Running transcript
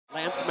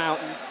Lance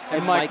Mountain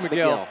and Mike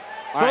McGill.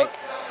 All right.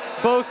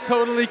 Both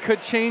totally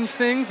could change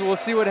things. We'll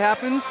see what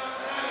happens.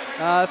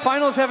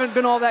 Finals haven't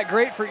been all that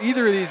great for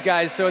either of these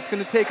guys, so it's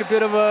going to take a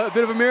bit of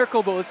a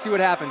miracle, but let's see what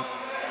happens.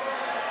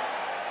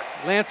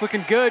 Lance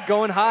looking good,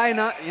 going high,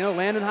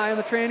 landing high on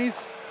the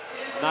trannies.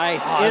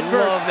 Nice. Oh,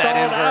 invert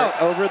stalled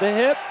out over the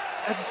hip.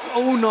 That's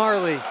so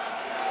gnarly.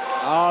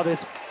 Oh,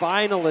 this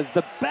final is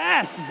the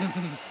best.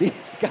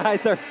 These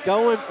guys are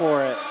going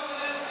for it.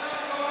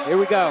 Here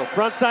we go.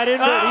 Frontside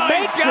invert. Oh,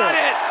 he makes it.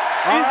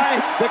 All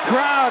right, the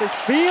crowd is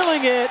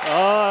feeling it.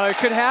 Oh, it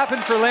could happen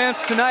for Lance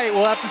tonight.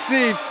 We'll have to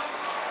see.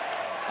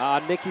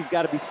 Nicky's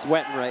got to be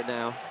sweating right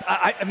now.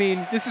 I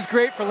mean, this is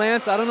great for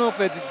Lance. I don't know if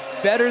it's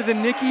better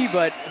than Nicky,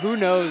 but who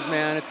knows,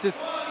 man. It's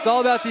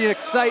all about the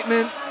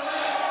excitement,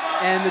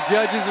 and the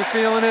judges are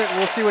feeling it.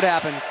 We'll see what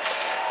happens.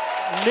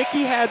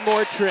 Nicky had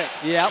more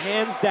tricks,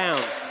 hands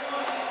down.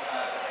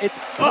 It's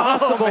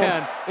possible.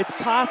 Man. It's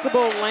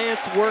possible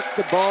Lance worked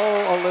the ball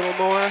a little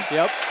more.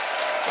 Yep.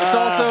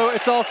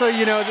 It's also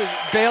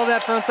bail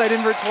that frontside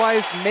invert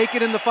twice, make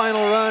it in the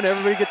final run.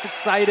 Everybody gets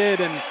excited,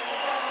 and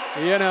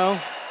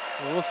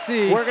we'll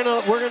see. We're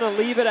gonna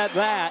leave it at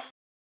that.